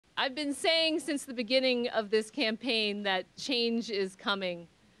I've been saying since the beginning of this campaign that change is coming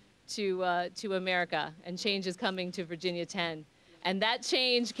to America, and change is coming to Virginia 10. And that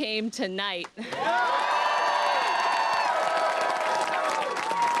change came tonight.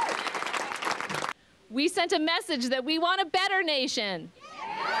 We sent a message that we want a better nation,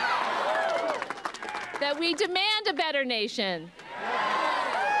 that we demand a better nation,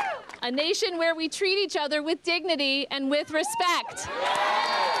 a nation where we treat each other with dignity and with respect.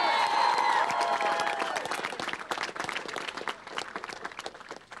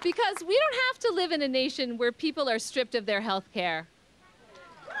 Because we don't have to live in a nation where people are stripped of their health care.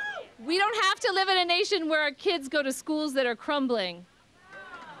 We don't have to live in a nation where our kids go to schools that are crumbling.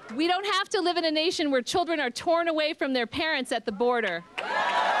 We don't have to live in a nation where children are torn away from their parents at the border.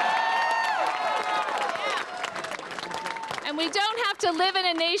 And we don't have to live in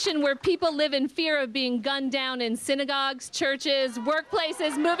a nation where people live in fear of being gunned down in synagogues, churches,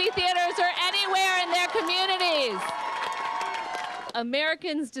 workplaces, movie theaters, or anywhere in their communities.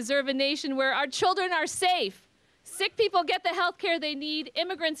 Americans deserve a nation where our children are safe, sick people get the health care they need,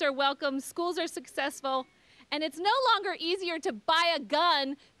 immigrants are welcome, schools are successful, and it's no longer easier to buy a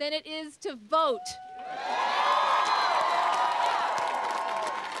gun than it is to vote.